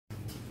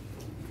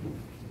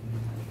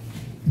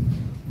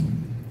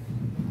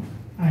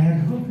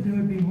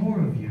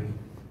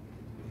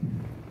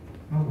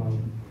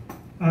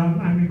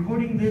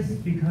recording this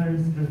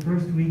because the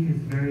first week is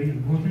very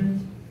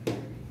important.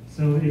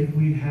 So if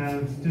we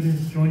have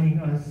students joining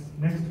us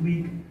next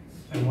week,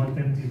 I want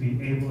them to be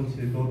able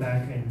to go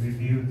back and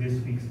review this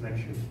week's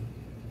lecture.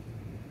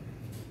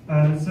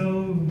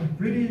 So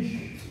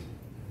British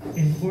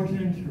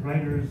important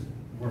writers'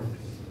 works.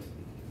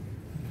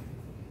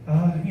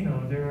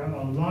 There are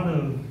a lot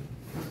of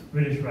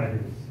British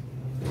writers,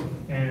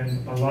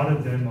 and a lot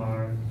of them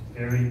are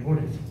very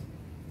important.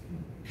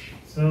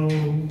 So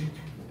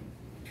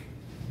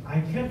I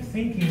kept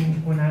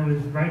thinking when I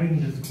was writing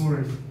this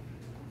course,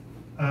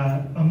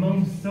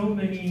 among so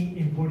many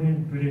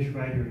important British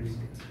writers,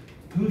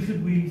 who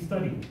should we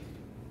study?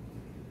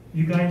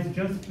 You guys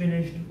just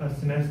finished a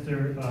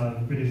semester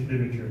of British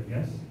literature,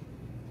 yes?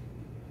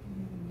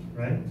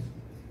 Right?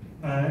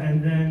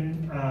 And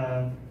then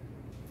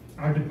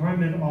our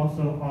department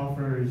also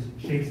offers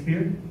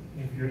Shakespeare,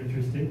 if you're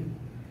interested,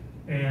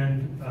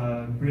 and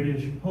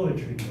British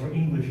poetry or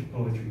English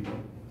poetry.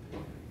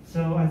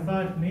 So I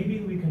thought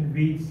maybe we can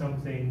read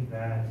something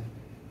that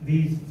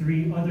these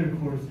three other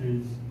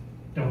courses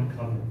don't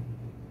cover.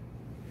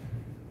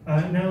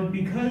 Now,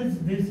 because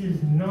this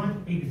is not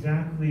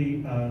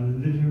exactly a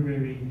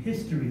literary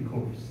history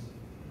course,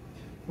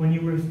 when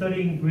you were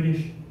studying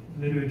British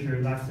literature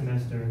last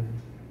semester,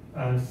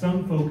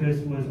 some focus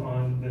was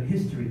on the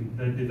history,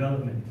 the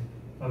development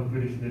of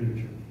British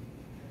literature.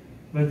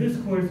 But this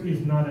course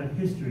is not a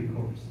history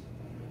course.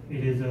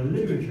 It is a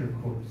literature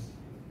course.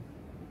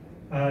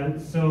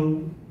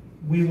 So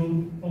we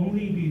will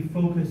only be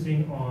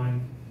focusing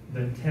on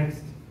the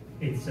text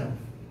itself.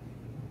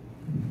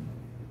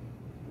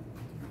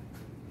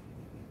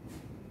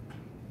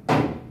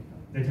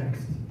 The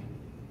text.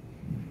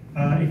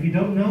 If you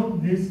don't know,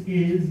 this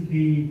is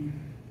the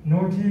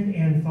Norton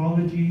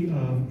Anthology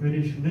of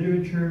British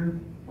Literature.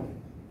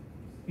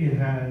 It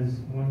has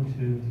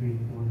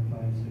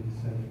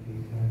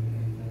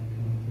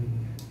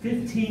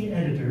 15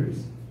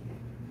 editors,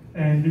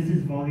 and this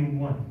is volume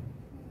 1.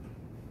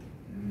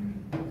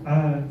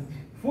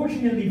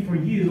 Fortunately for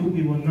you,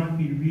 we will not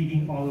be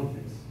reading all of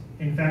this.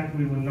 In fact,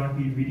 we will not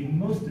be reading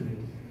most of it.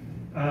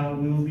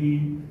 We will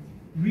be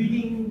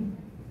reading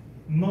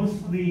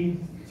mostly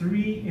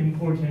 3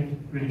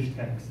 important British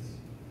texts.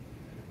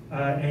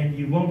 And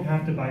you won't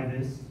have to buy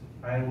this.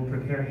 I will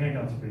prepare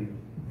handouts for you.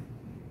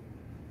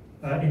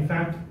 In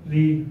fact,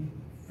 the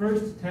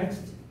first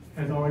text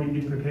has already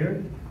been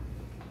prepared.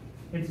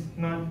 It's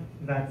not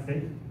that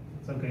thick.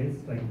 It's okay,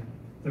 it's like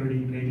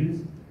 30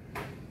 pages.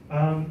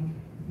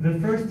 The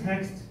first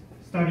text,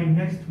 starting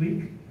next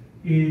week,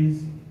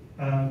 is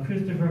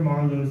Christopher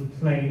Marlowe's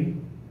play,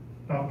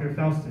 Dr.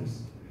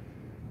 Faustus.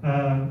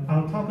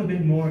 I'll talk a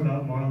bit more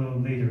about Marlowe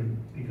later,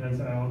 because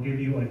I'll give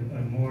you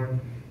a more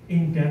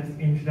in-depth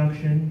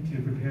introduction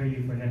to prepare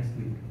you for next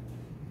week.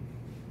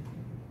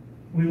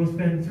 We will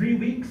spend 3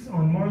 weeks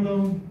on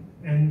Marlowe,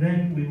 and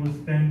then we will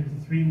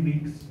spend 3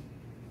 weeks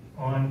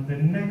on the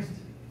next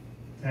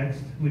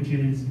text, which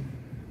is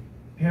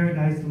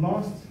Paradise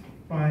Lost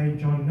by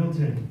John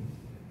Milton.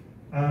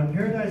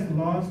 Paradise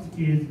Lost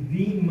is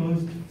the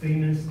most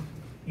famous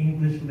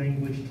English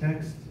language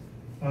text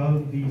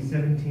of the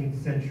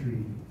 17th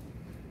century.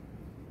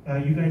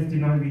 You guys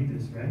did not read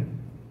this, right?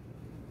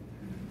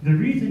 The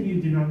reason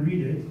you did not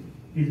read it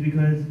is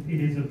because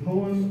it is a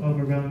poem of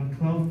around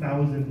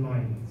 12,000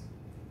 lines.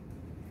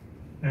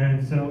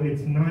 And so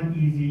it's not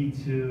easy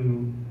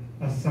to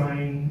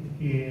assign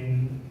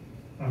in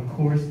a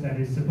course that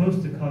is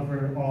supposed to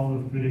cover all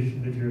of British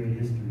literary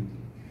history.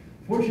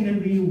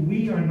 Fortunately,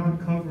 we are not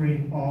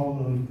covering all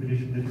of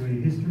British literary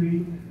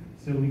history,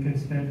 so we can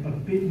spend a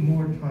bit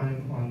more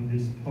time on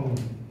this poem.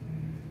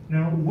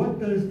 Now, what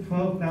does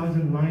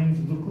 12,000 lines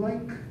look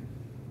like?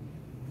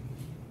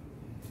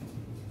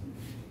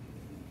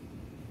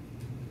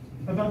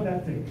 About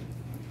that thick.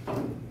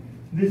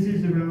 This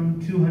is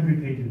around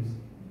 200 pages.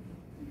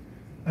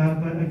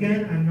 But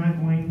again, I'm not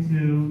going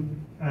to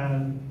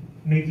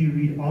make you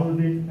read all of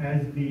it.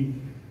 As the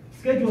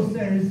schedule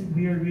says,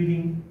 we are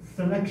reading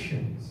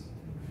selections.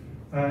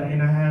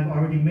 And I have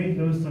already made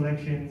those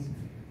selections.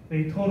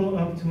 They total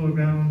up to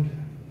around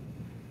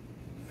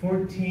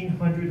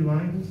 1,400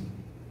 lines.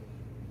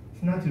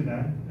 It's not too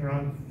bad,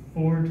 around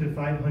 400 to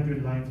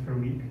 500 lines per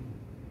week.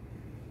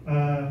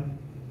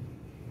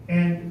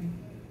 And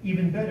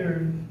even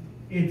better,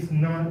 it's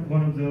not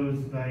one of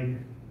those like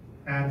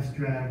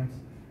abstract,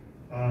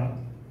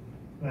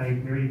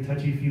 like very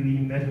touchy-feely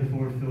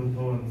metaphor-filled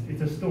poems.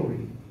 It's a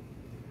story.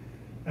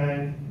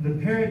 And the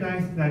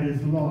paradise that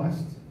is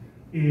lost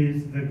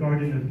is the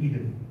Garden of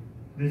Eden.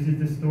 This is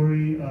the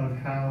story of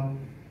how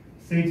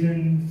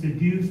Satan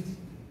seduced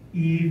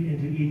Eve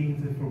into eating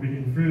the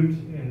forbidden fruit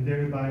and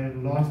thereby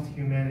lost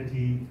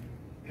humanity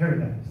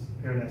paradise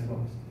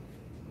lost.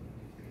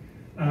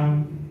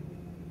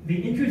 The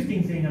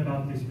interesting thing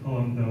about this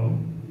poem, though,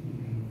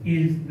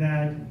 is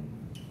that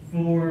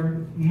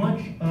for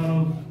much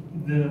of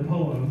the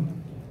poem,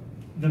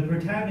 the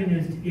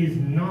protagonist is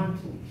not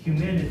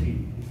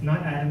humanity. It's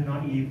not Adam,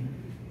 not Eve.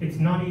 It's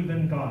not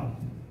even God.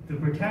 The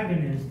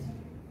protagonist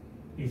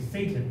is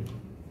Satan.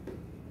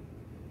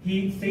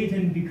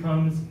 Satan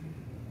becomes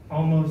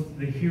almost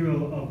the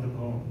hero of the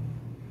poem.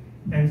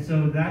 And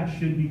so that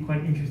should be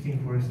quite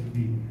interesting for us to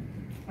read.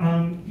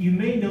 You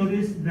may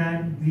notice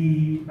that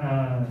the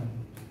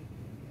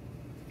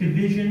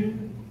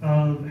division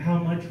of how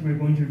much we're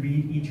going to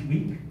read each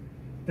week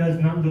does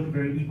not look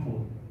very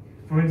equal.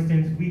 For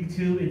instance, week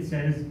 2, it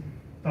says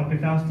Dr.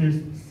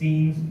 Faustus,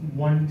 scenes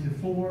 1 to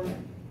 4.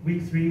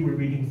 Week 3, we're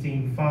reading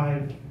scene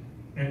 5.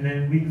 And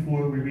then week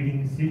 4, we're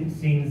reading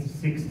scenes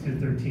 6 to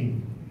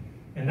 13.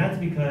 And that's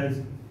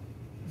because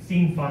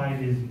scene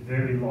 5 is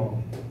very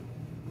long.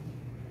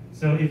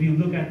 So if you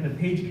look at the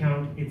page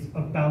count, it's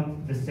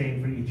about the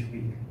same for each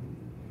week.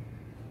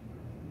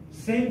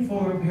 Same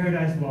for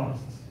Paradise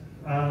Lost.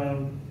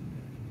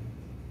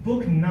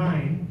 Book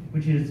 9,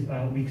 which is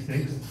week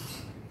 6,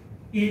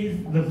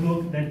 is the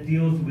book that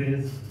deals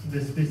with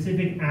the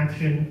specific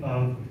action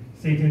of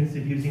Satan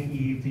seducing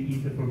Eve to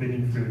eat the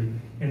forbidden fruit,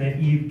 and then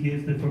Eve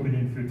gives the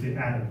forbidden fruit to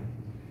Adam,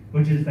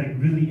 which is like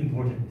really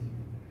important.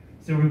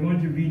 So we're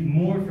going to read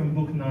more from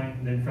book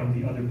 9 than from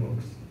the other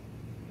books.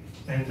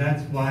 And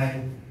that's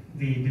why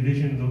the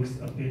division looks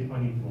a bit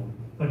unequal.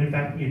 But in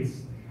fact,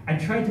 I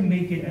tried to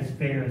make it as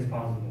fair as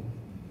possible.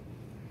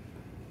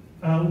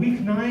 Week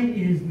 9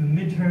 is the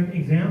midterm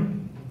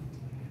exam.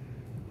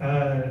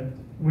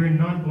 We're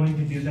not going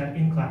to do that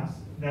in class.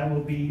 That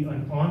will be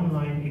an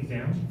online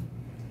exam.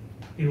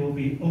 It will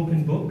be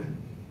open book.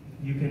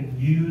 You can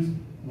use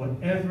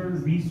whatever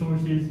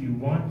resources you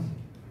want,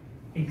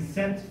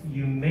 except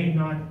you may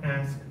not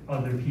ask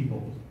other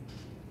people.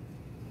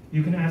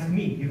 You can ask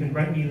me. You can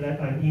write me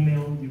an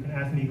email. You can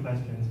ask me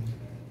questions.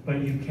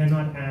 But you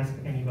cannot ask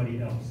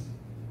anybody else.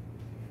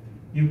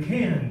 You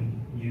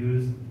can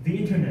use the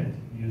internet,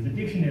 use a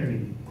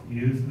dictionary,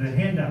 use the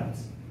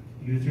handouts,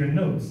 use your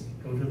notes,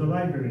 go to the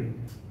library,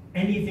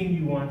 anything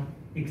you want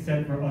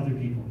except for other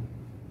people.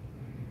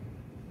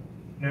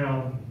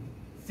 Now,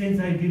 since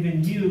I've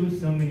given you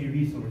so many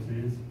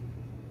resources,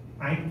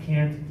 I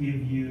can't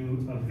give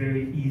you a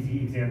very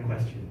easy exam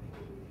question.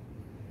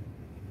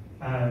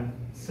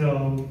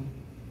 So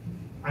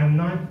I'm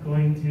not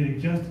going to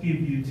just give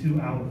you 2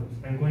 hours.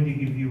 I'm going to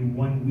give you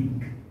 1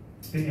 week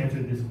to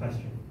answer this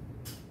question.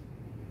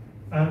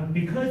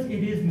 Because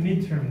it is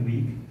midterm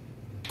week,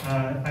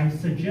 I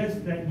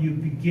suggest that you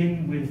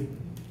begin with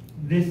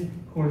this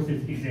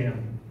course's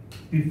exam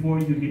before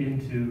you get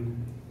into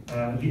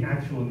the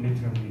actual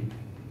midterm week.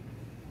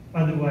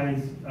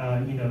 Otherwise,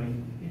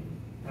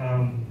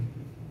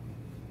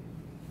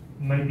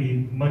 might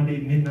be Monday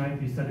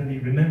midnight, you suddenly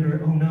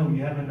remember, oh no,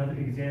 you have another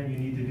exam you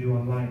need to do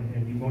online,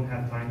 and you won't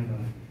have time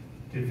enough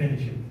to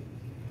finish it.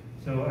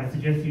 So I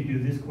suggest you do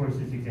this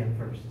course's exam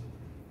first.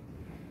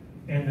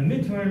 And the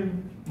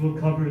midterm will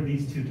cover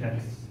these 2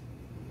 texts,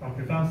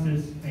 Dr.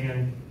 Faustus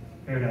and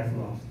Paradise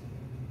Lost.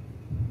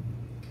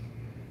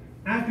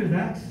 After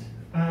that,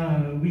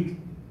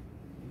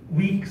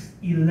 weeks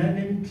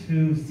 11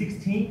 to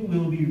 16,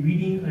 we'll be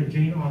reading a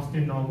Jane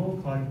Austen novel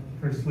called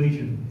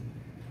Persuasion.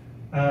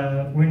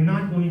 We're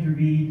not going to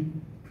read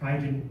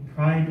Pride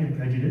and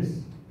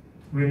Prejudice.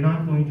 We're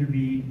not going to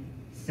read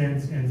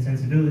Sense and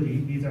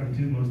Sensibility. These are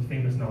 2 most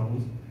famous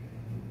novels.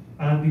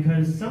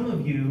 Because some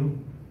of you,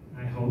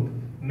 I hope,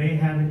 may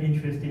have an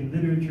interest in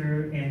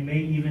literature and may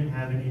even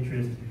have an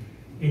interest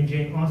in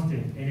Jane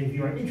Austen. And if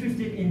you are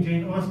interested in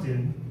Jane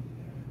Austen,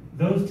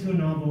 those 2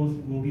 novels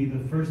will be the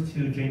first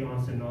 2 Jane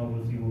Austen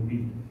novels you will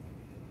read.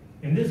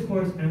 In this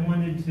course, I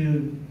wanted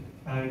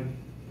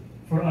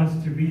for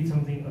us to read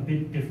something a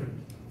bit different.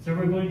 So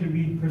we're going to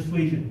read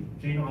Persuasion,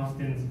 Jane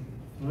Austen's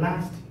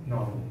last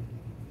novel.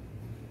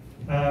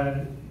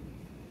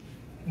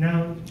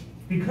 Now,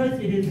 because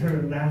it is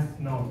her last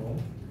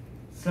novel,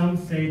 some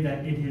say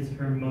that it is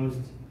her most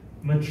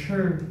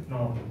mature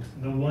novel,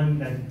 the one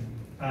that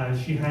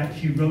she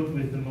wrote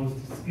with the most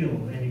skill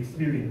and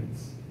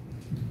experience.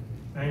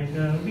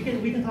 And we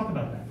can talk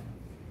about that.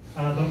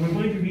 But we're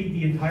going to read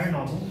the entire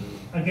novel.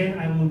 Again,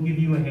 I will give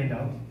you a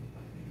handout.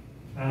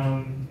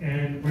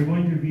 And we're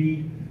going to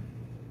read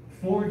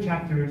 4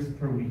 chapters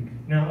per week.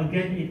 Now,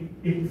 again,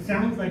 it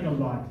sounds like a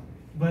lot,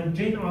 but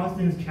Jane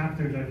Austen's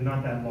chapters are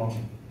not that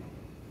long.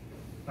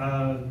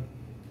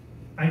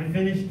 I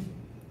finished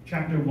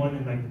chapter 1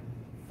 in like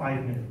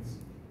 5 minutes.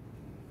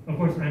 Of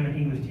course, I'm an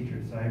English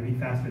teacher, so I read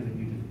faster than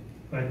you do,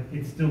 but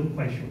it's still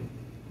quite short.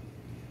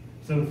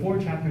 So 4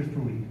 chapters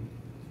per week.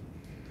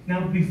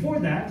 Now, before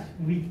that,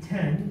 week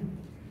 10,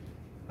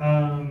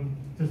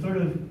 to sort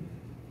of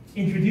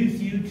introduce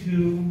you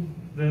to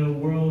the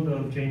world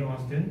of Jane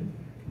Austen,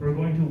 we're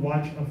going to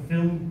watch a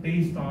film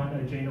based on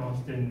a Jane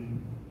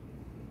Austen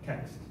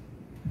text.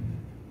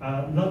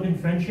 Love and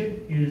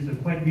Friendship is a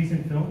quite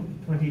recent film,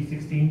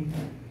 2016.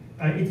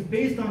 It's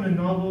based on a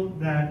novel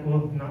that,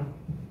 well, not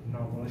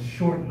novel, a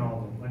short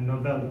novel, a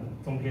novella,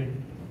 中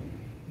篇,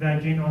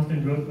 that Jane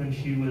Austen wrote when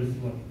she was,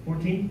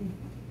 14?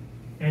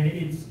 And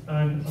it's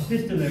an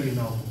epistolary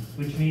novel,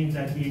 which means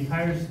that the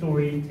entire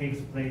story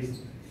takes place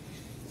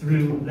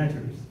through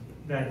letters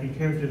that the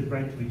characters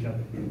write to each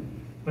other.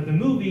 But the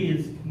movie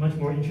is much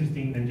more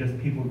interesting than just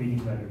people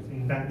reading letters.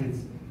 In fact,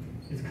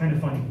 it's kind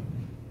of funny.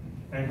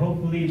 And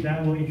hopefully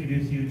that will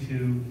introduce you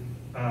to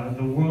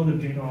the world of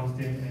Jane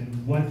Austen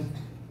and what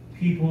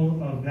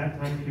people of that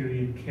time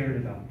period cared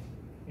about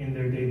in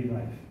their daily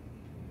life.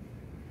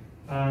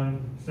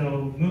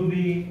 So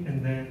movie,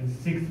 and then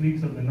 6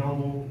 weeks of the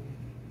novel.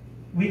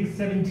 Week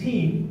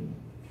 17,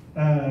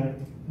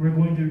 we're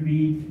going to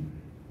read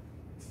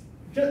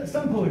just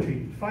some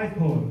poetry, 5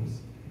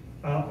 poems.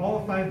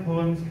 All 5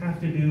 poems have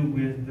to do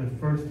with the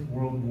First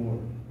World War.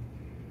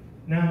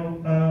 Now,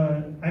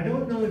 I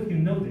don't know if you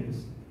know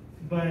this,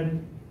 but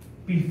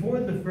before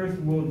the First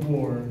World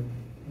War,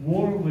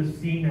 war was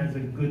seen as a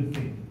good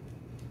thing.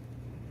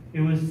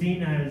 It was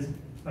seen as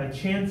a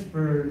chance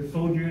for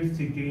soldiers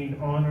to gain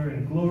honor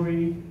and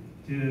glory,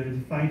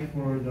 to fight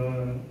for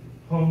the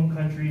home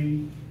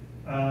country,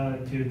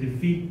 to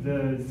defeat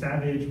the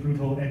savage,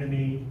 brutal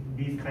enemy,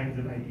 these kinds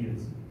of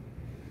ideas.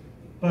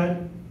 But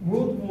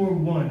World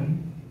War I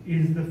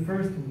is the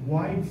first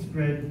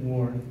widespread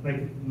war,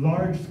 like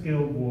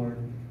large-scale war,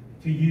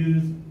 to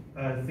use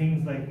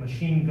things like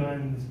machine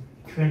guns,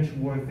 trench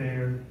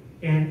warfare,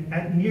 and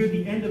at near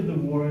the end of the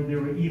war,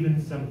 there were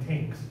even some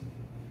tanks.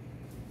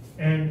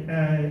 And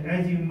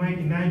as you might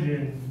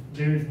imagine,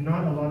 there's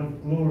not a lot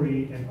of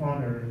glory and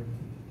honor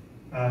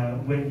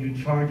when you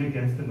charge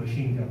against a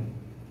machine gun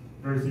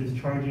versus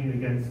charging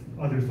against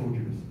other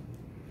soldiers.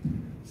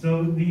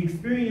 So the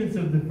experience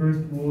of the First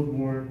World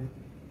War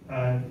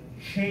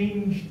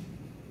changed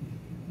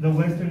the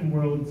Western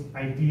world's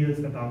ideas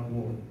about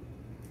war.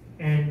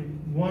 And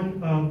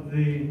one of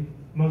the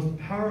most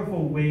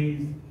powerful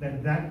ways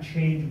that that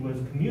change was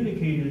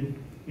communicated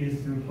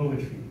is through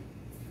poetry.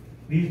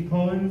 These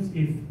poems,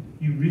 if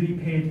you really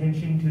pay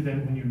attention to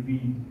them when you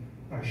read,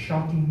 are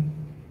shocking,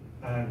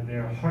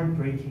 they're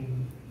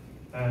heartbreaking,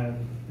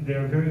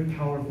 they're very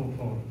powerful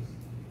poems.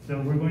 So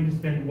we're going to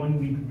spend 1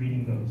 week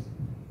reading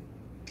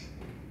those.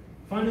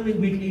 Finally,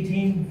 week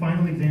 18,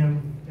 final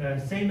exam,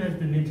 same as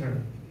the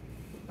midterm,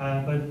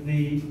 but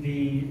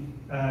the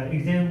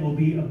exam will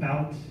be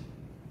about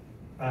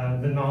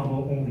the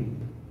novel only.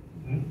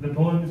 The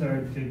poems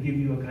are to give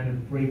you a kind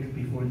of break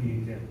before the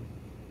exam.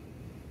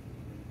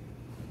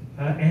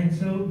 And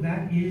so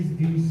that is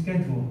the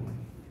schedule.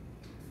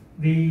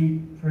 The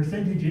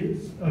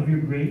percentages of your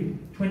grade,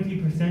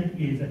 20%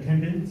 is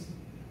attendance,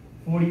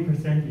 40%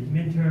 is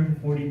midterm,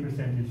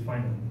 40% is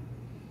final.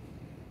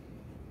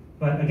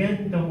 But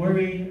again, don't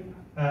worry,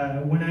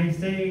 when I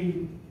say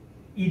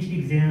each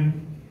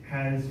exam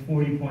has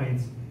 40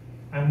 points,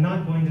 I'm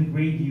not going to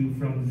grade you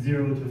from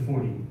 0 to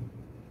 40.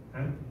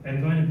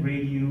 I'm going to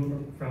grade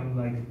you from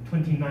like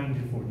 29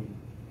 to 40.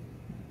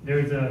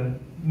 There's a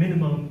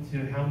minimum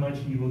to how much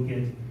you will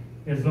get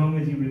as long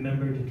as you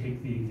remember to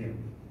take the exam.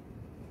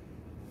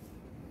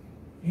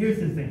 Here's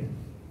the thing.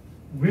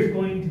 We're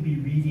going to be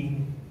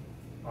reading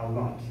a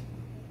lot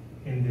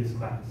in this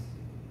class,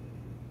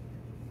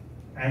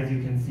 as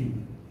you can see.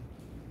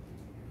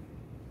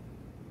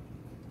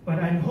 But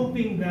I'm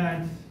hoping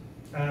that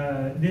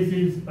this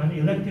is an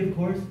elective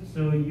course,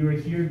 so you're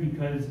here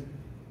because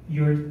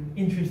you're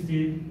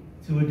interested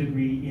to a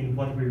degree in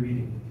what we're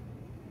reading.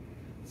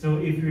 So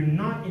if you're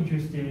not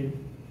interested,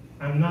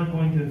 I'm not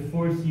going to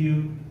force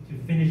you to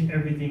finish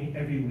everything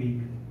every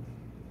week.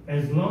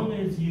 As long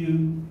as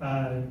you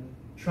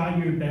try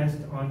your best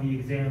on the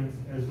exams,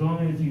 as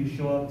long as you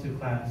show up to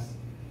class,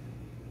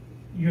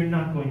 you're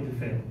not going to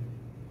fail,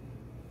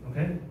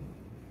 okay?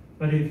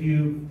 But if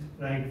you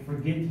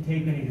forget to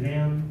take an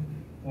exam,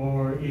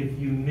 or if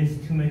you miss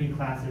too many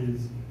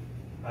classes,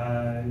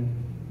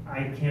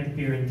 I can't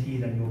guarantee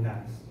that you'll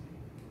pass.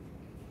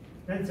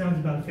 That sounds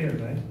about fair,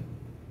 right?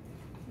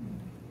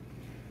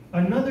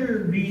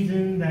 Another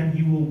reason that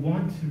you will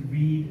want to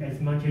read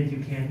as much as you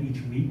can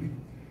each week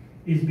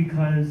is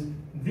because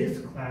this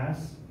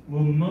class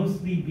will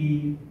mostly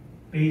be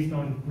based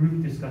on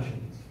group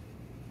discussions.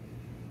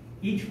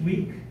 Each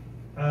week,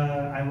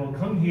 I will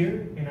come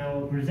here and I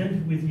will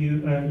present with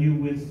you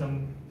with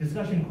some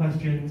discussion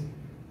questions.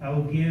 I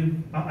will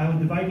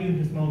divide you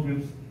into small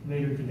groups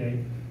later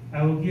today.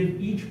 I will give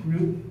each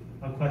group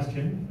a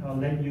question. I'll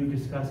let you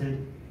discuss it,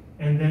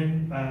 and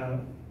then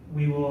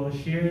we will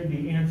share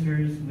the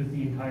answers with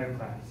the entire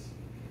class.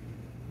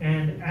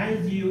 And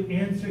as you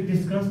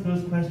discuss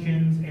those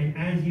questions, and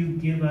as you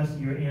give us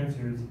your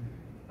answers,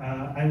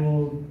 I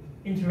will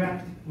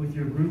interact with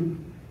your group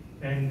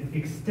and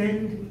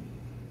extend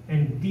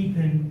and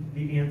deepen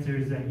the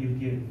answers that you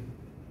give.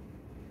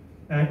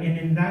 And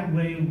in that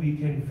way, we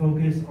can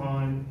focus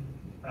on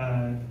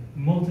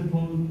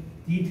multiple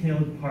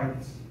detailed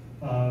parts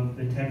of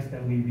the text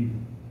that we read.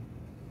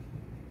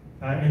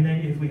 And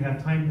then if we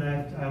have time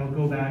left, I will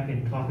go back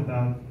and talk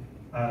about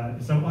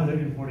some other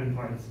important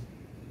parts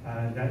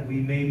that we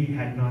maybe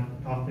had not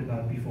talked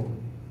about before.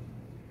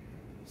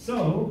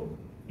 So,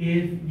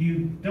 if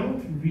you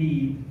don't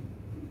read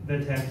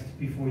the text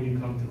before you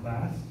come to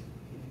class,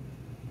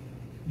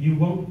 you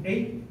won't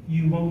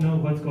know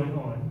what's going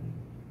on,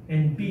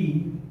 and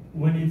B,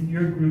 when it's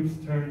your group's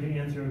turn to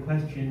answer a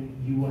question,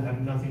 you will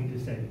have nothing to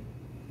say.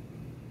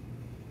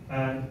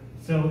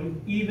 So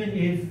even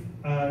if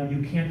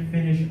you can't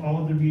finish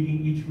all the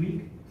reading each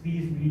week,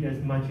 please read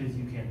as much as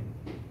you can.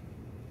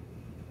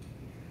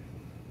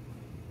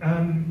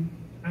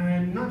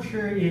 I'm not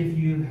sure if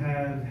you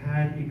have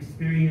had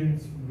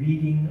experience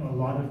reading a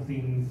lot of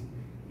things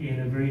in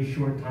a very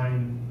short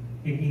time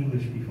in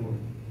English before.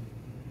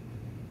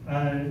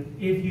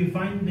 If you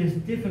find this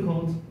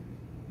difficult,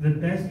 the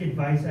best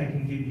advice I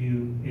can give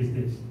you is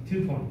this: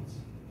 2 points.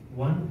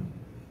 1,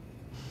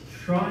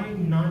 try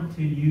not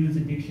to use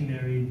a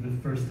dictionary the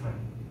first time.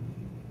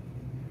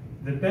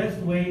 The best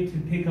way to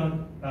pick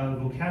up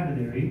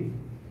vocabulary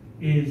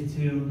is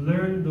to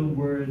learn the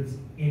words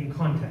in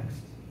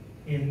context,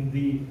 in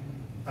the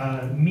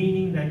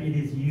meaning that it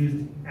is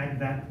used at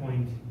that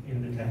point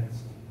in the text.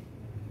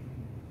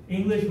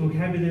 English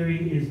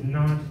vocabulary is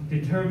not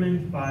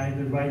determined by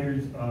the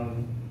writers of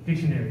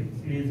dictionaries.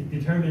 It is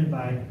determined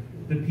by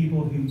the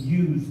people who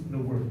use the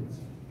words.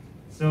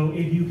 So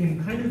if you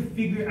can kind of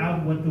figure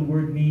out what the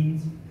word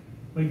means,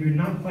 but you're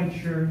not quite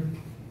sure,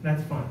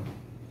 that's fine.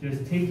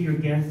 Just take your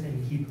guess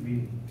and keep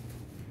reading.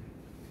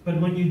 But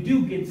when you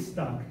do get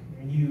stuck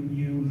and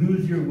you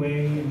lose your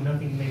way and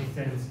nothing makes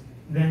sense,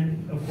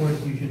 then of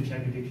course you should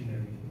check a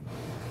dictionary.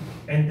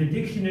 And the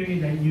dictionary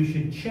that you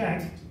should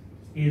check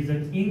is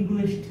an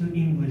English to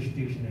English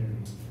dictionary.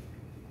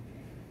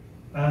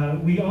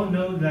 We all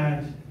know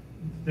that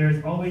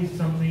there's always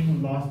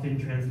something lost in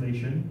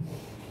translation.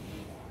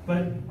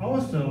 But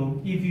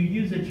also, if you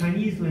use a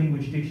Chinese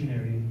language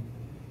dictionary,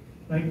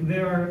 like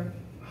there are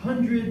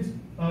hundreds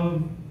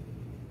of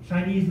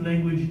Chinese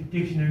language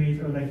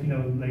dictionaries, or like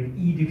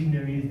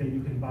e-dictionaries that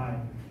you can buy.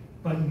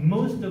 But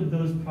most of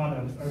those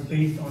products are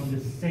based on the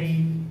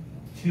same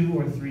 2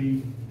 or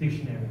 3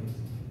 dictionaries.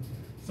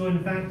 So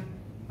in fact,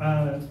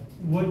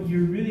 what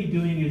you're really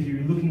doing is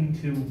you're looking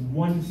to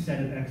one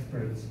set of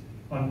experts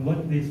on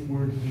what this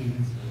word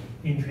means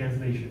in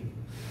translation.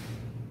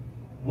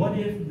 What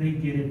if they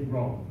get it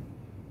wrong?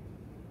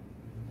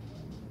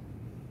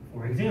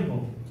 For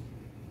example,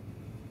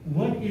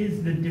 what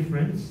is the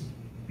difference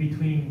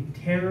between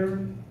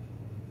terror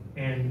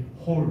and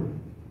horror?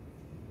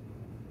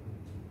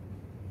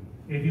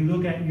 If you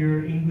look at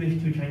your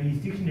English to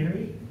Chinese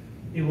dictionary,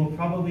 it will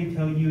probably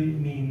tell you it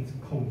means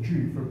恐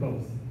惧 for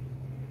both.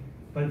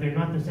 But they're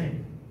not the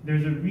same.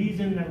 There's a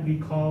reason that we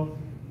call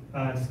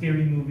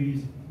scary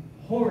movies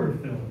horror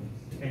films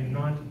and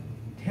not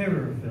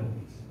terror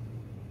films.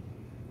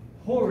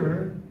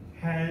 Horror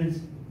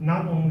has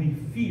not only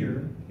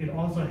fear, it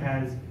also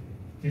has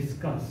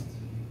disgust.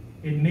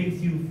 It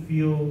makes you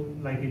feel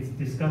like it's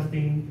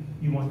disgusting,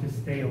 you want to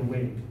stay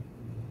away.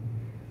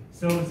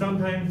 So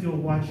sometimes you'll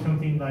watch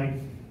something like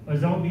a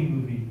zombie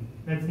movie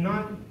that's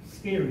not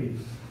scary,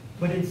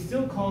 but it's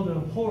still called a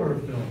horror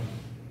film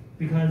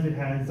because it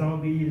has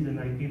zombies and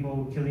like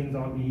people killing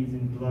zombies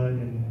and blood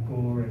and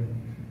gore and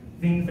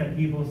things that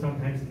people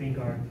sometimes think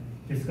are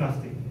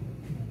disgusting.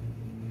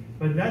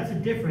 But that's a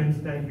difference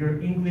that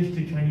your English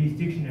to Chinese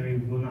dictionary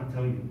will not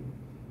tell you.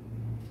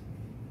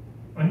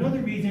 Another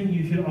reason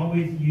you should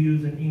always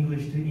use an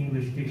English to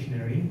English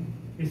dictionary,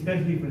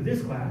 especially for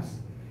this class,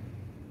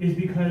 is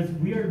because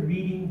we are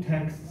reading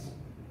texts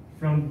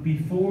from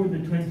before the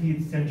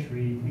 20th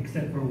century,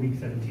 except for week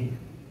 17.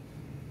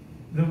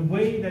 The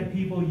way that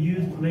people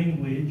used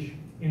language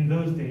in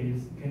those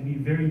days can be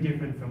very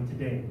different from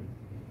today.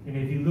 And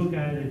if you look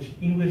at an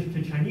English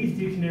to Chinese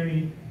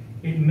dictionary,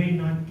 it may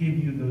not give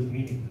you those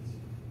meanings.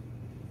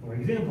 For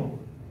example,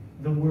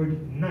 the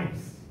word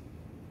nice.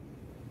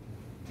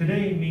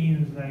 Today it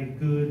means like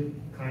good,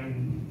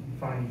 kind,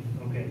 fine,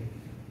 okay.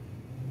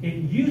 It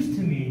used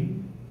to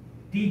mean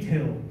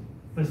detailed,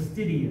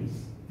 fastidious,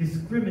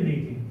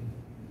 discriminating,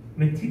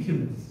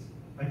 meticulous,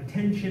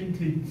 attention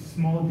to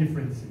small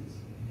differences.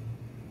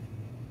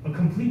 A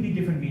completely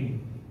different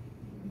meaning.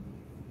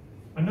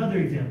 Another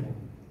example,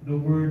 the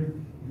word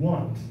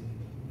want.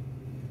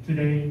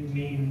 Today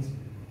means,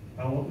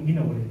 you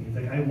know what it means,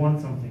 like I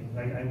want something,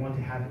 like I want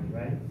to have it,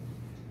 right?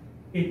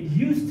 It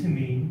used to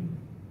mean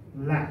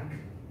lack,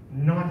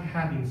 not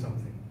having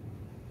something,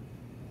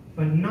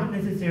 but not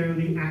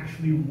necessarily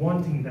actually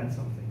wanting that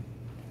something.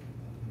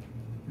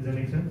 Does that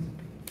make sense?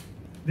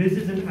 This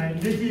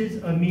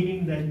is a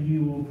meaning that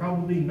you will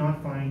probably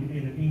not find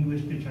in an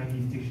English to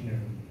Chinese dictionary.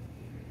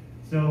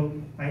 So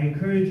I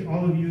encourage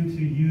all of you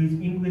to use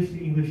English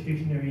to English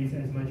dictionaries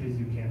as much as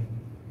you can.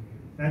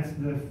 That's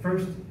the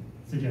first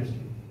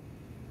suggestion.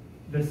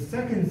 The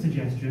second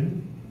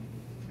suggestion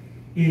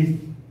is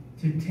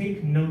to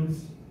take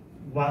notes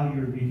while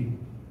you're reading.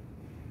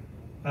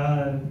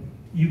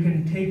 You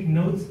can take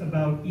notes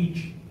about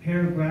each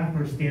paragraph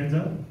or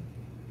stanza.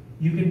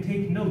 You can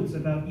take notes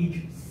about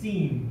each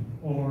scene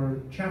or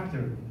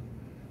chapter.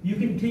 You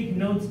can take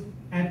notes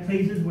at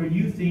places where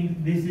you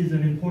think this is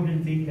an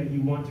important thing that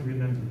you want to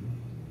remember.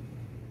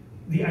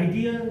 The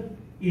idea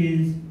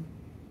is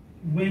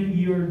when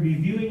you're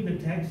reviewing the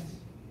text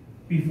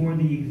before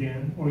the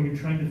exam, or you're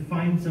trying to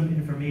find some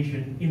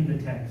information in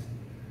the text,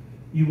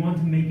 you want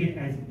to make it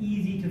as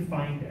easy to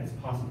find as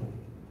possible.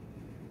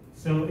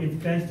 So it's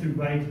best to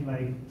write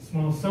like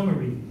small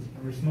summaries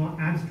or small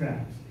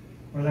abstracts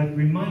or like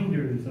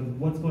reminders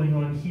of what's going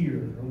on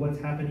here or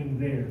what's happening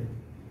there.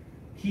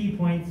 key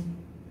points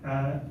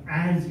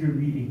as you're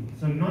reading.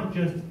 So not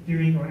just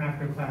during or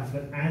after class,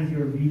 but as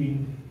you're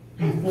reading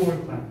before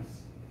class.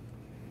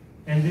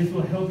 And this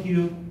will help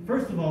you,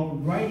 first of all,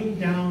 writing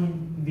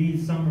down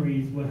these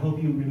summaries will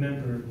help you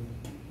remember.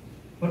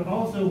 But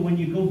also, when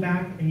you go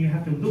back and you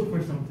have to look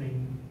for something,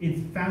 it's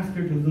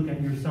faster to look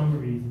at your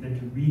summaries than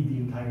to read the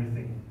entire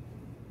thing.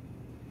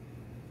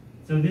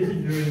 So this is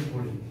very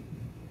important.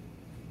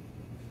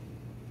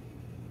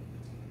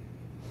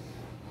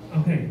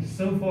 Okay,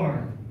 so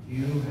far, do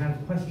you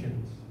have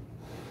questions?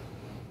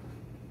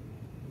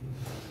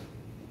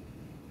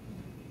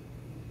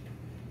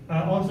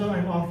 Also,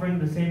 I'm offering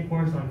the same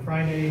course on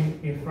Friday.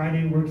 If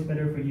Friday works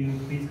better for you,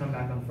 please come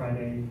back on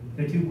Friday.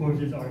 The two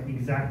courses are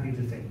exactly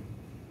the same.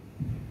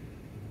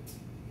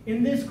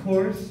 In this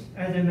course,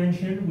 as I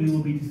mentioned, we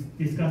will be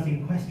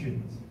discussing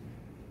questions.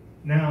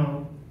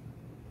 Now,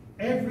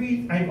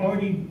 I've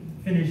already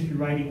finished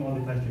writing all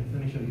the questions.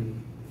 Let me show you.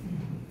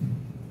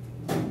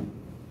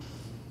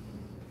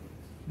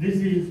 This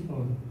is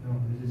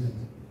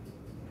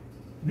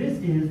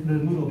the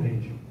Moodle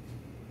page.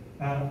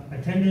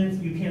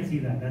 Attendance, you can't see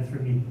that, that's for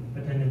me.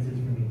 Attendance is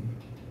for me.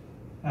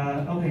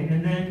 Okay,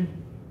 and then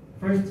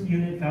first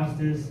unit,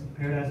 Faustus,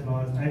 Paradise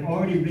Lost. I've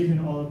already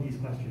written all of these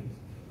questions.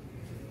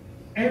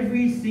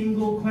 Every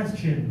single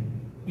question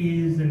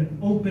is an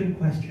open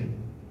question.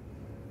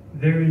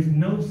 There is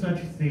no such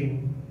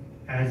thing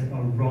as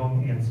a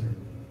wrong answer.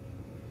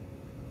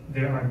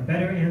 There are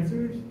better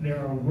answers, there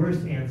are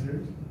worse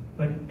answers,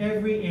 but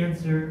every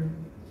answer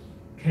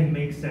can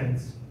make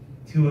sense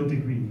to a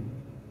degree.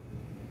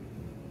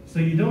 So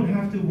you don't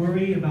have to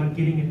worry about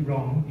getting it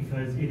wrong,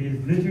 because it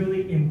is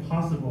literally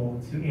impossible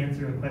to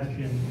answer a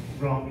question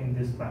wrong in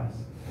this class.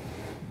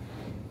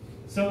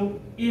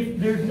 So if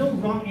there's no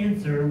wrong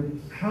answer,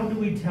 how do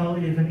we tell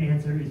if an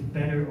answer is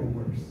better or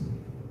worse?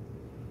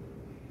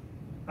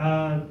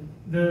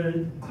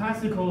 The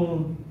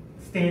classical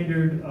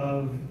standard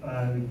of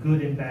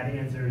good and bad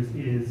answers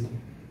is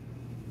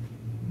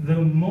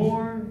the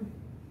more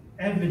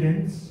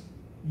evidence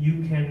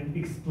you can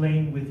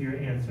explain with your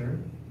answer,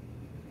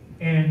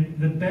 and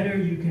the better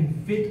you can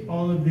fit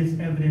all of this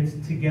evidence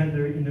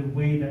together in a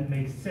way that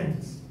makes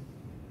sense,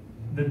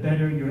 the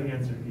better your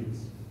answer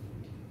is.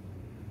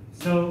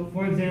 So,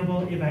 for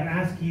example, if I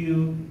ask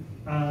you,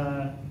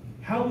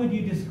 how would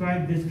you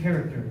describe this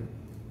character?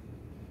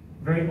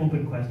 Very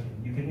open question.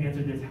 You can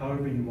answer this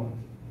however you want.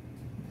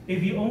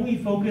 If you only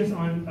focus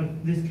on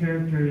this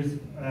character's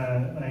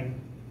like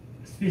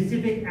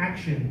specific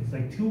actions,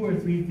 like 2 or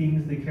 3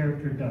 things the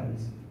character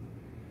does,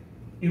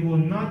 it will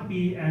not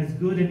be as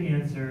good an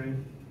answer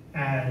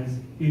as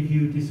if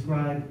you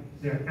describe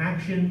their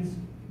actions,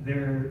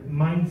 their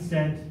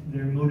mindset,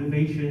 their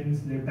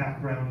motivations, their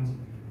backgrounds,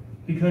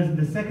 because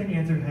the second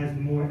answer has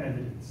more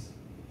evidence.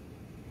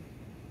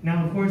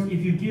 Now, of course,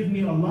 if you give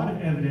me a lot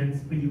of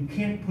evidence, but you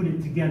can't put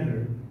it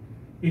together,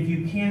 if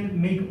you can't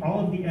make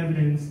all of the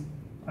evidence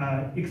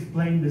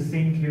explain the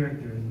same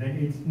character, then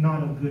it's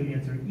not a good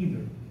answer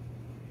either.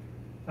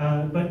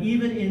 But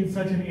even in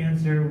such an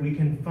answer, we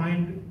can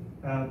find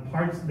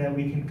parts that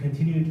we can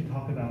continue to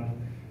talk about.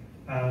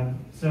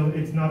 So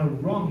it's not a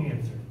wrong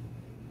answer.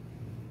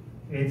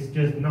 It's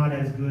just not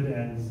as good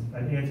as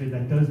an answer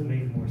that does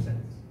make more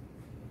sense.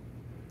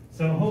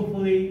 So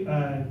hopefully,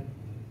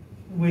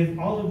 with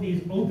all of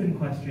these open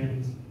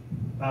questions,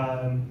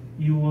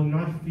 you will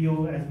not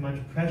feel as much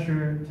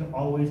pressure to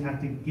always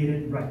have to get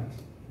it right.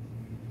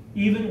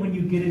 Even when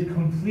you get it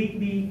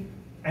completely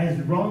as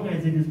wrong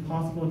as it is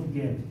possible to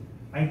get,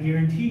 I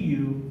guarantee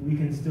you we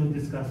can still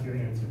discuss your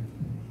answer.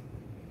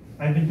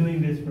 I've been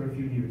doing this for a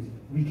few years.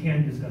 We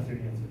can discuss your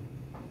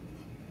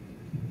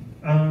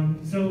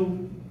answer. So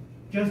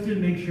just to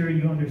make sure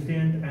you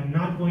understand, I'm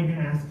not going to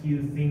ask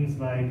you things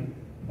like,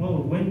 oh,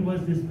 when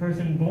was this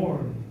person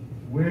born?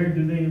 Where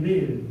do they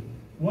live?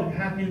 What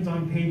happens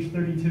on page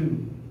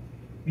 32?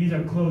 These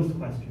are closed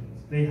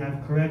questions. They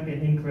have correct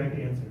and incorrect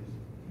answers.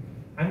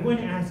 I'm going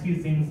to ask you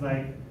things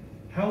like,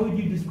 how would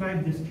you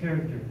describe this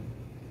character?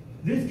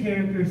 This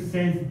character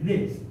says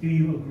this. Do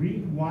you agree?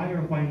 Why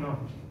or why not?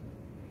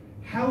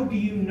 How do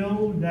you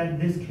know that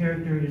this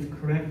character is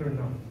correct or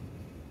not?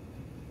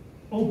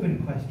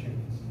 Open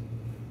questions,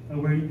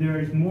 where there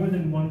is more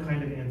than one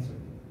kind of answer.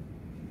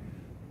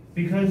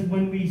 Because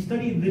when we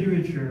study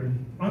literature,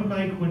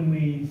 unlike when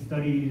we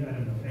study, I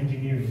don't know,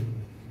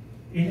 engineering,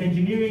 in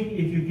engineering,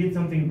 if you get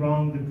something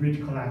wrong, the bridge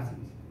collapses.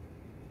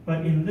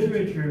 But in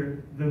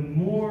literature, the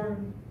more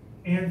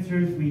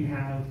answers we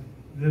have,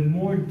 the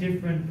more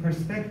different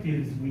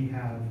perspectives we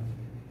have,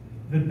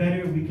 the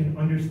better we can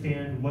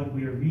understand what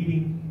we are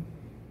reading,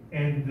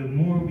 and the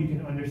more we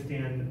can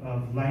understand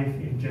of life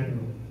in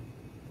general.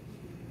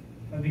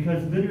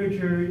 Because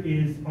literature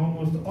is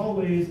almost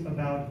always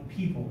about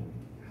people,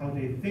 how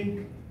they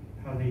think,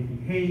 how they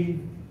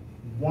behave,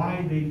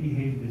 why they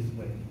behave this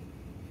way.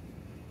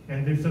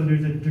 And so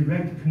there's a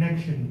direct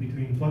connection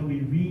between what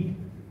we read,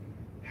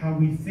 how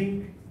we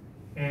think,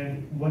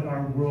 and what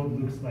our world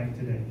looks like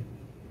today.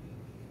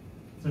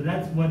 So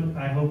that's what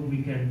I hope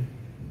we can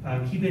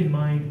keep in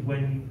mind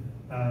when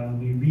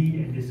we read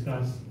and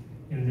discuss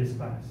in this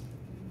class.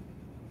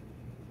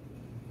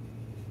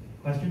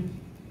 Questions?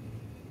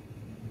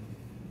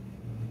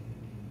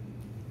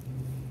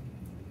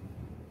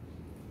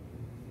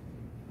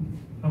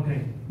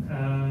 Okay,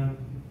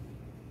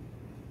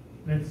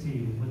 let's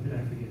see, what did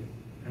I forget?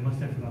 I must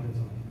have forgotten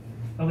something.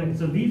 Okay,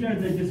 so these are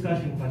the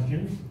discussion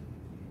questions.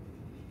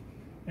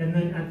 And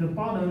then at the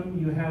bottom,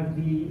 you have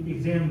the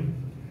exam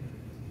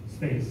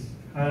space.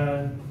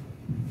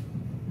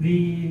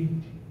 The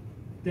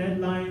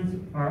deadlines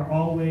are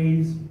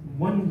always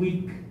 1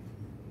 week,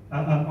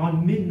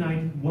 on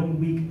midnight, 1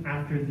 week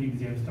after the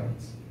exam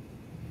starts.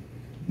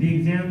 The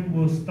exam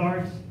will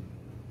start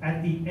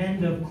at the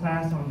end of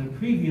class on the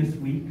previous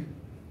week.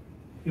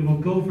 It will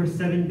go for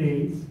 7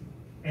 days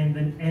and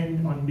then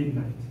end on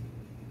midnight.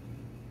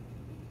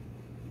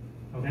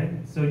 Okay,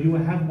 so you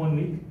will have 1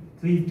 week.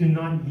 Please do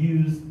not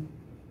use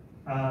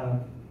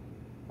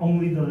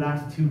only the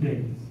last 2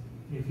 days.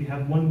 If you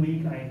have 1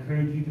 week, I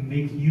encourage you to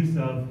make use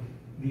of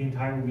the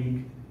entire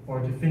week, or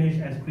to finish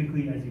as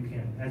quickly as you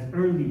can, as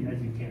early as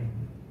you can.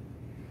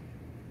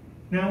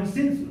 Now,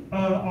 since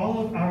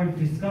all of our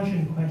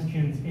discussion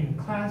questions in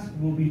class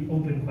will be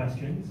open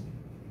questions,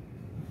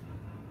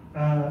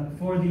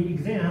 for the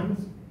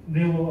exams,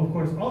 they will of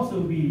course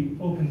also be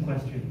open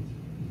questions,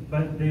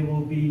 but they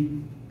will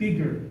be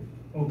bigger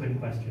open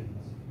questions.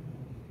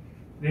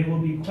 They will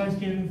be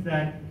questions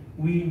that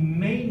we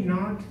may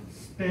not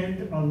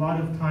spend a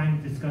lot of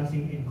time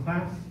discussing in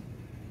class,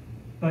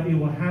 but it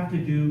will have to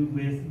do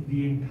with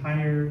the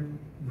entire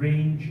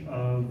range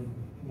of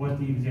what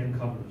the exam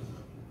covers.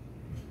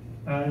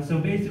 So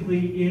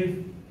basically, if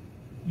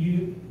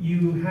you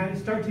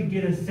start to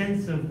get a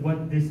sense of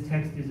what this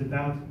text is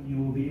about, you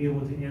will be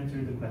able to answer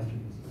the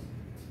questions.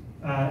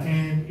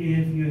 And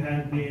if you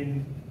have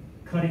been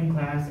cutting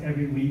class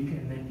every week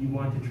and then you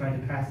want to try to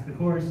pass the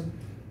course,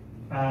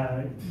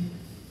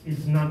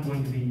 it's not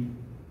going to be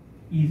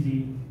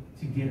easy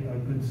to get a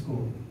good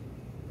score.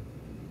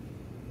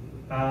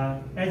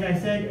 As I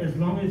said, as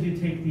long as you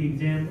take the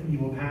exam, you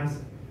will pass.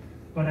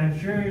 But I'm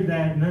sure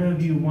that none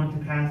of you want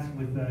to pass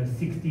with a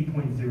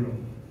 60.0.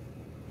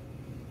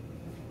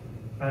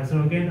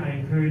 So again, I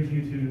encourage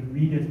you to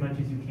read as much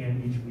as you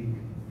can each week.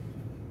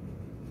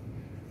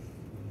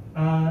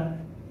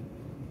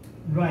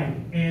 Right,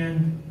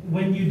 and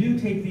when you do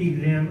take the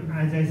exam,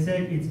 as I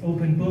said, it's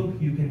open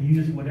book. You can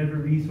use whatever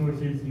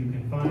resources you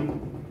can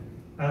find.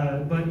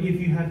 But if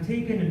you have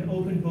taken an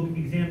open book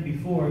exam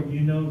before, you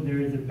know there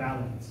is a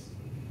balance.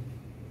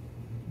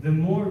 The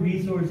more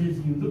resources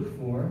you look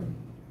for,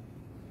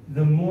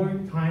 the more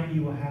time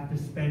you will have to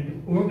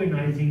spend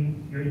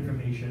organizing your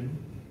information,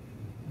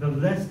 the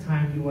less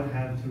time you will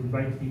have to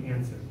write the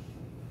answer.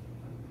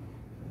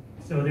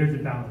 So there's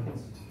a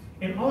balance.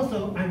 And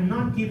also, I'm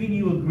not giving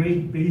you a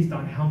grade based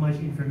on how much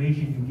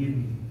information you give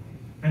me.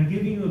 I'm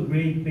giving you a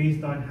grade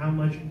based on how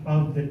much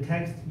of the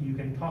text you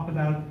can talk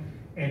about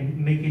and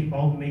make it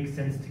all make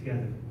sense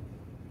together.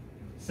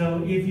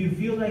 So if you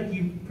feel like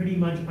you pretty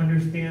much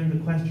understand the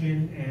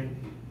question and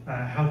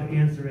how to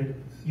answer it,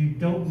 you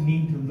don't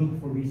need to look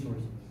for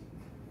resources.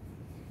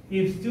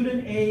 If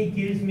student A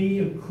gives me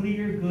a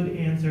clear, good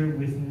answer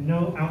with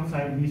no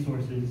outside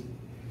resources,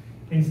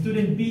 and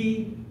student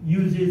B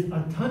uses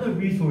a ton of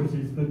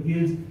resources but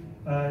gives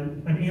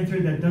an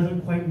answer that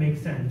doesn't quite make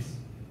sense,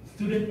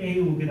 student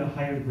A will get a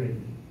higher grade.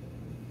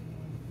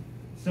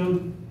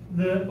 So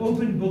the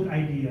open book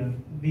idea,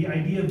 the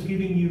idea of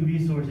giving you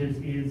resources,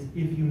 is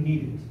if you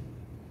need it.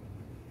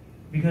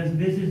 Because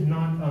this is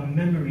not a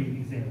memory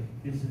exam,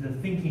 this is a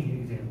thinking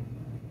exam.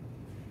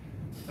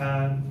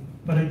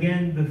 But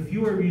again, the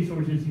fewer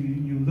resources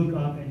you look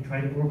up and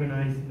try to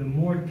organize, the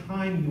more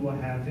time you will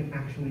have to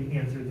actually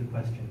answer the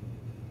question.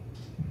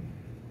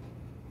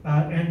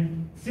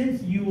 And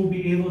since you will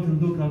be able to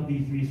look up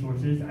these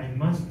resources, I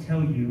must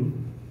tell you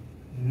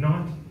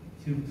not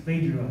to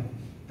plagiarize.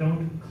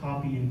 Don't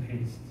copy and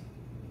paste.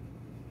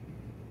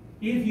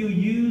 If you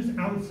use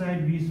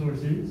outside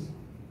resources,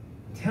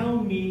 tell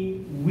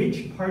me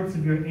which parts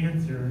of your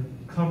answer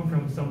come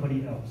from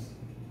somebody else.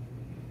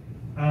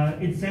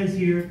 It says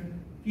here,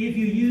 if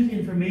you use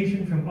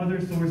information from other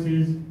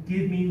sources,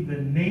 give me the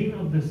name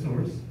of the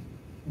source,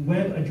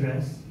 web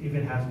address, if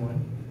it has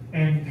one,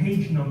 and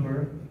page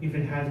number, if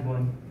it has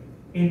one,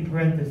 in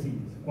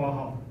parentheses, 括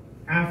号,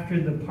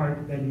 after the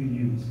part that you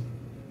use.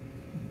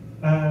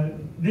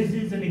 This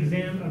is an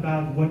exam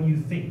about what you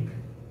think.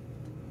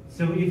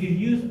 So if you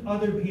use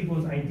other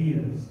people's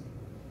ideas,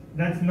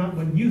 that's not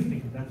what you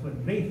think, that's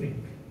what they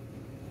think.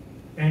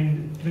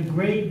 And the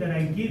grade that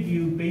I give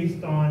you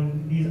based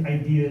on these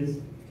ideas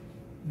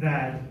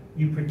that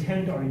you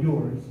pretend are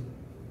yours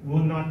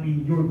will not be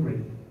your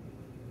grade.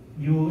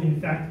 You will in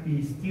fact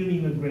be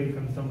stealing a grade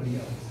from somebody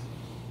else.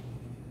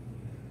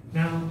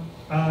 Now,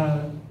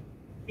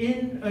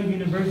 in a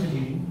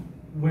university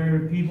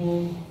where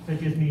people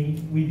such as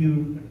me, we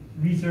do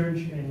research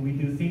and we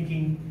do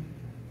thinking,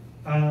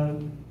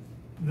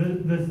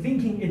 the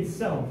thinking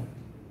itself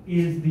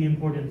is the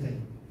important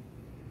thing.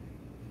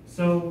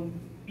 So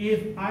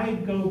if I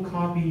go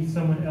copy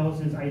someone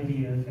else's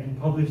ideas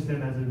and publish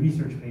them as a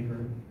research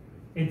paper,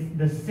 it's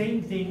the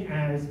same thing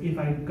as if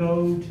I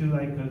go to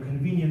like a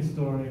convenience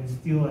store and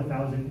steal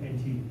 1,000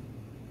 NT.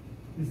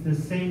 It's the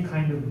same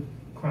kind of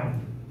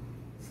crime,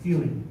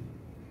 stealing.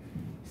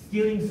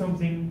 Stealing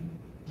something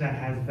that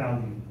has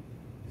value.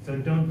 So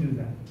don't do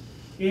that.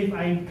 If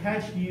I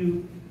catch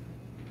you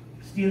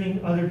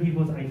stealing other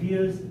people's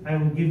ideas, I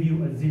will give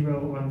you a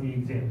 0 on the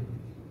exam.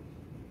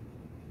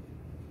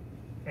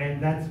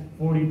 And that's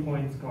 40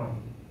 points gone.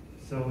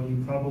 So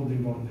you probably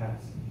won't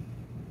pass.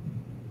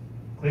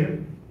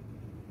 Clear?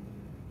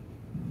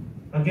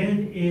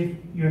 Again, if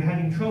you're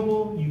having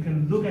trouble, you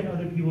can look at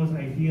other people's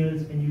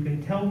ideas and you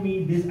can tell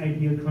me this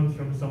idea comes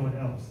from someone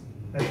else.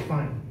 That's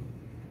fine.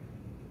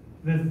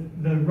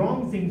 The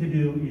wrong thing to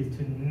do is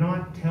to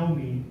not tell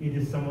me it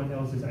is someone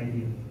else's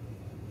idea.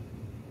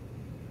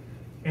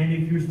 And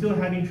if you're still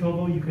having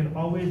trouble, you can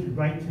always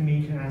write to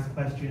me to ask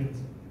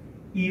questions,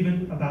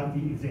 even about the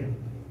exam.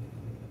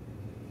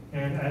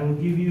 And I will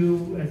give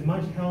you as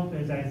much help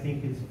as I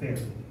think is fair.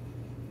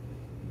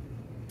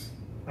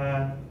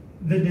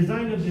 The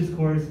design of this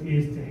course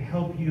is to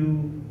help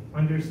you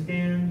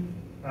understand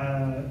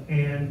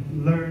and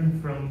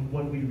learn from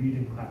what we read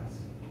in class.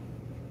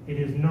 It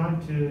is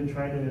not to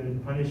try to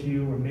punish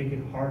you or make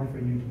it hard for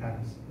you to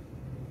pass.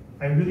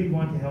 I really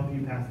want to help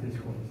you pass this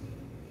course,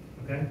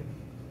 okay?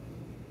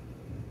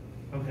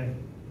 Okay,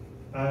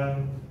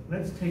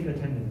 let's take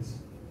attendance.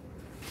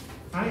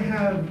 I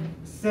have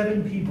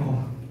 7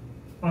 people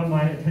on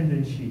my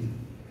attendance sheet,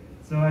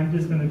 so I'm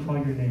just going to call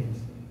your names.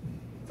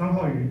 张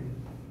浩宇,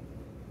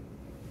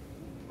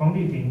 黄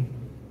丽萍,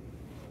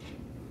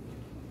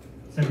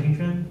 沈平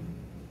轩,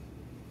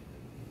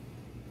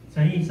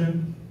 陈义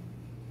生,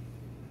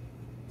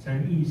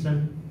 陈义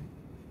生,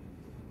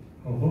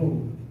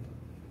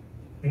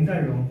 林代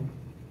荣,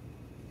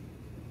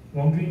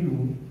 王君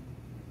如,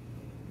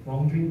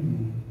 王君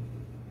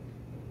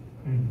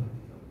如,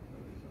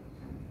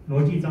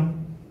 罗继章.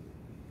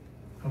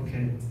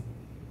 Okay,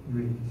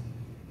 great.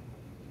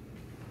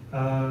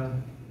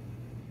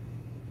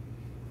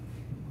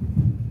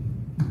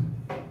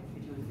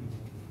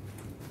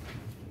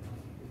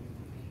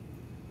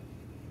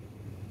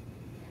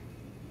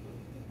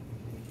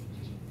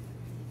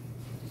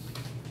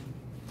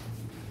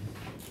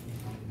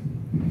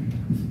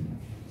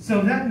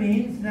 So that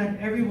means that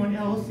everyone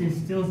else is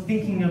still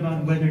thinking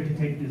about whether to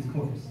take this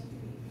course.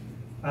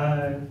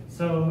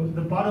 So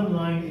the bottom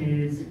line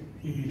is,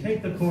 if you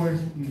take the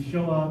course, you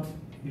show up,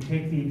 you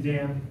take the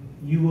exam,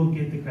 you will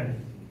get the credit.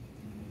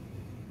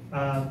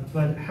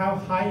 But how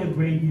high a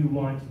grade you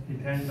want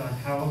depends on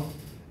how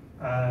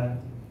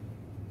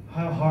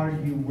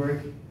hard you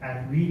work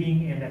at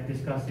reading and at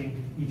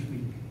discussing each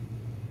week.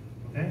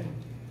 Okay?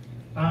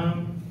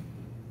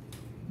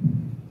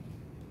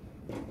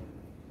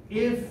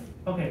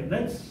 Okay,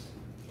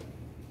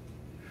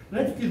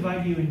 let's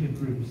divide you into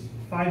groups.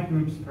 5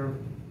 groups per,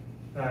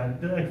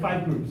 like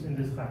 5 groups in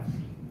this class.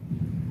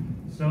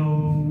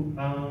 So,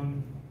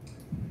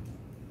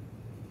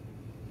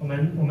 我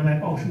们来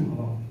报数好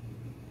不好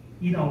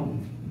？1到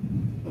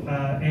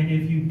5。And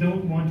if you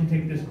don't want to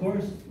take this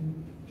course,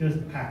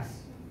 just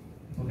pass.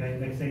 Okay,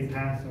 like say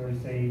pass or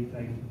say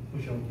like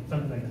push over,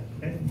 something like that.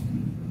 Okay.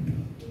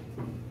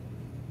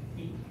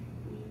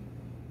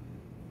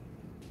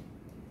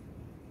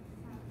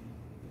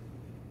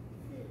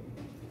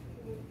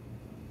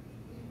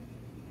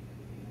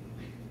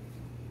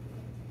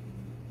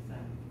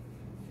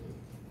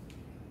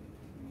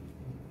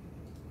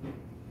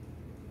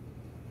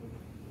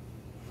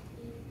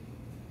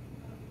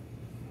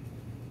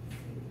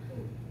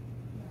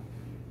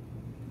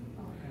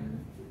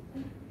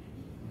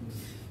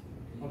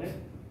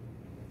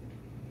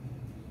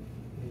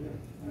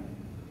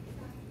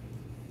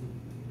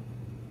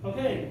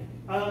 Okay,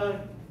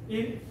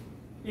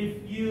 if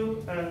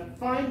you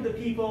find the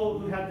people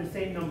who have the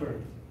same number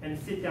and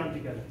sit down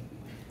together.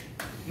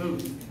 Move.